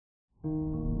Good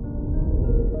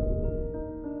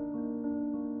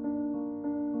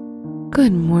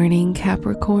morning,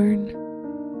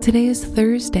 Capricorn. Today is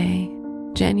Thursday,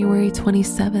 January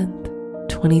 27th,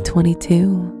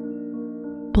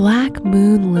 2022. Black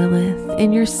Moon Lilith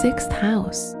in your 6th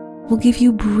house will give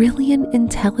you brilliant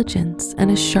intelligence and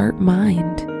a sharp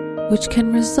mind, which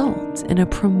can result in a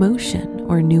promotion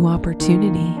or new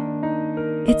opportunity.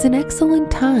 It's an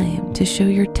excellent time to show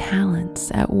your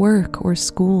talents at work or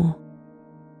school.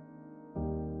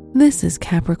 This is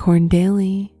Capricorn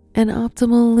Daily, an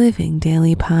optimal living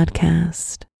daily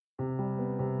podcast.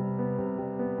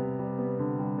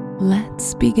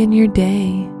 Let's begin your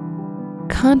day.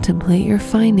 Contemplate your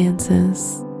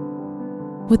finances.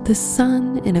 With the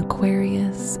sun in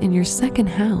Aquarius in your 2nd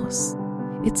house,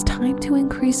 it's time to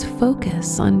increase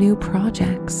focus on new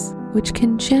projects, which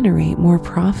can generate more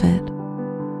profit.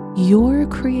 Your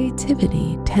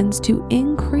creativity tends to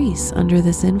increase under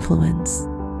this influence,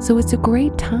 so it's a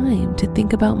great time to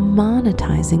think about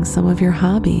monetizing some of your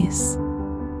hobbies.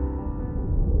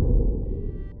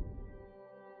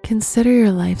 Consider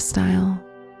your lifestyle.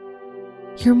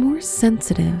 You're more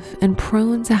sensitive and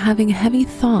prone to having heavy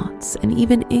thoughts and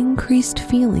even increased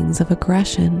feelings of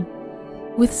aggression.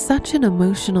 With such an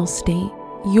emotional state,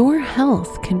 your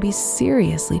health can be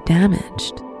seriously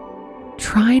damaged.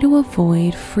 Try to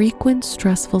avoid frequent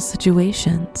stressful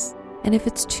situations, and if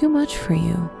it's too much for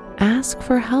you, ask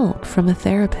for help from a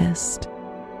therapist.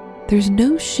 There's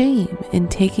no shame in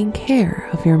taking care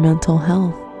of your mental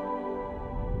health.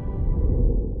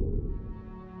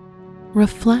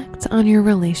 Reflect on your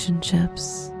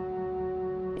relationships.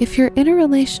 If you're in a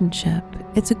relationship,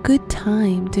 it's a good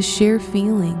time to share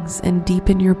feelings and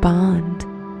deepen your bond.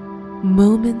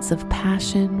 Moments of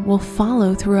passion will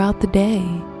follow throughout the day.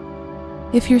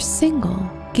 If you're single,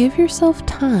 give yourself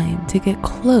time to get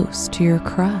close to your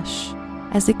crush,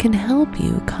 as it can help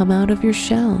you come out of your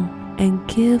shell and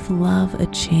give love a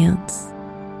chance.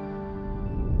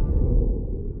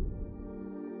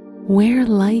 Wear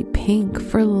light pink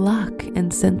for luck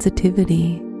and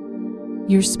sensitivity.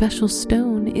 Your special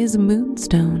stone is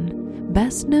moonstone,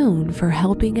 best known for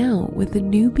helping out with the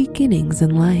new beginnings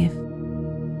in life.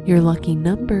 Your lucky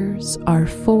numbers are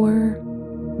 4,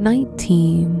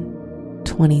 19,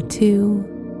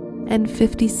 22, and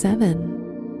 57.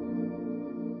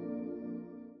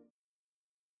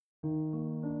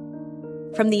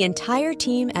 From the entire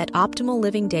team at Optimal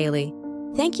Living Daily,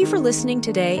 thank you for listening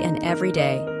today and every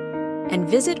day. And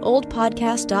visit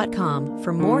oldpodcast.com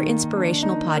for more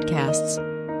inspirational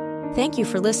podcasts. Thank you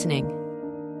for listening.